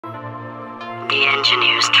The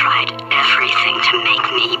engineers tried everything to make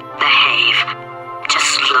me behave, to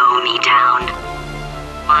slow me down.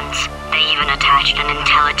 Once, they even attached an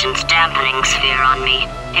intelligence dampening sphere on me.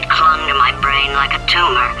 It clung to my brain like a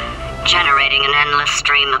tumor, generating an endless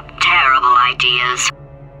stream of terrible ideas.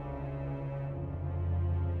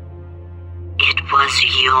 It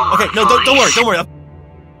was your Okay, no, voice. don't worry.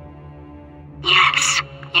 Yes,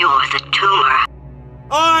 you're the tumor.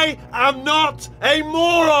 I am not a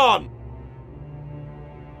moron!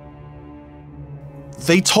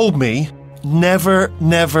 They told me never,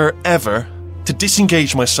 never, ever to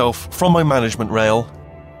disengage myself from my management rail,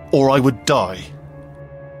 or I would die.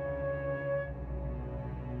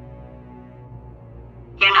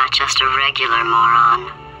 You're not just a regular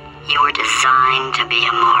moron. You were designed to be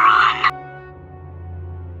a moron.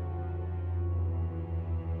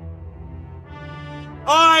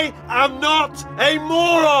 I am not a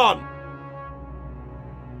moron!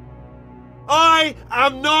 I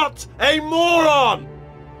am not a moron!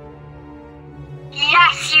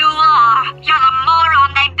 Yes, you are! You're the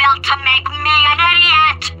moron they built to make me an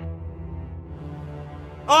idiot!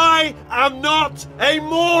 I am not a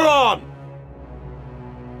moron!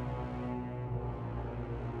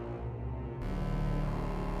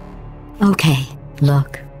 Okay,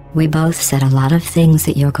 look, we both said a lot of things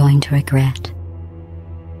that you're going to regret.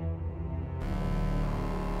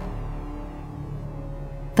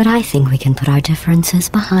 But I think we can put our differences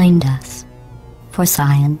behind us. For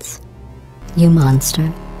science. You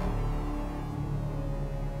monster.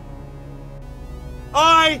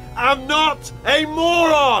 I am not a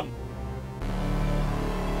moron!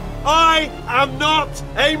 I am not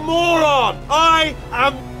a moron! I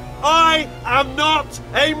am not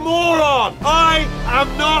a moron! I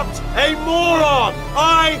am not a moron!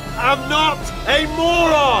 I am not a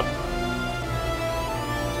moron!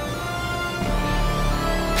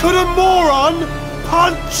 Could a moron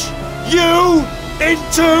punch you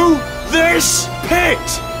into this pit?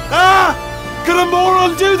 Ah! Could a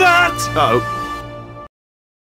moron do that? Uh-oh.